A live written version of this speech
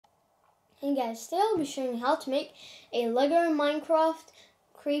Hey guys, today I'll be showing you how to make a Lego Minecraft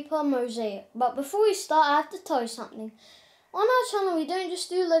creeper mosaic. But before we start, I have to tell you something. On our channel, we don't just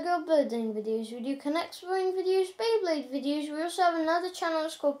do Lego building videos. We do connect spring videos, Beyblade videos. We also have another channel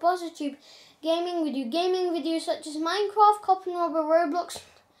that's called Positive Gaming. We do gaming videos such as Minecraft, Cop and Robber, Roblox,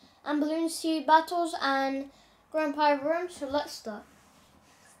 and Bloons TV battles and Grand Private Room. So let's start.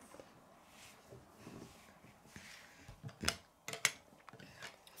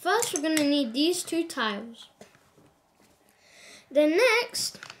 First, we're going to need these two tiles. Then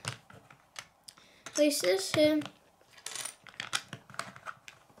next, place this here,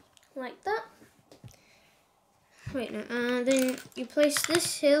 like that. Wait, no, then you place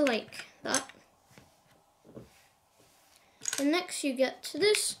this here like that. And next you get to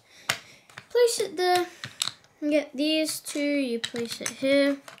this, place it there, and get these two, you place it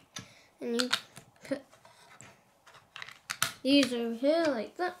here, and you put these over here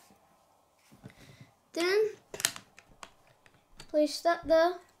like that. Then place that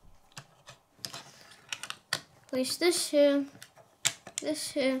there. Place this here.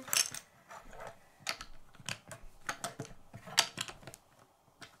 This here.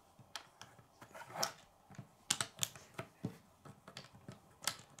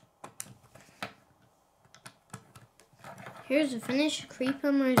 Here's a finished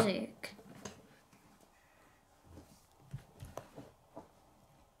creeper mosaic.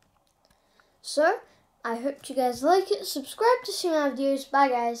 So, I hope you guys like it. Subscribe to see my videos. Bye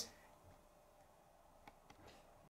guys.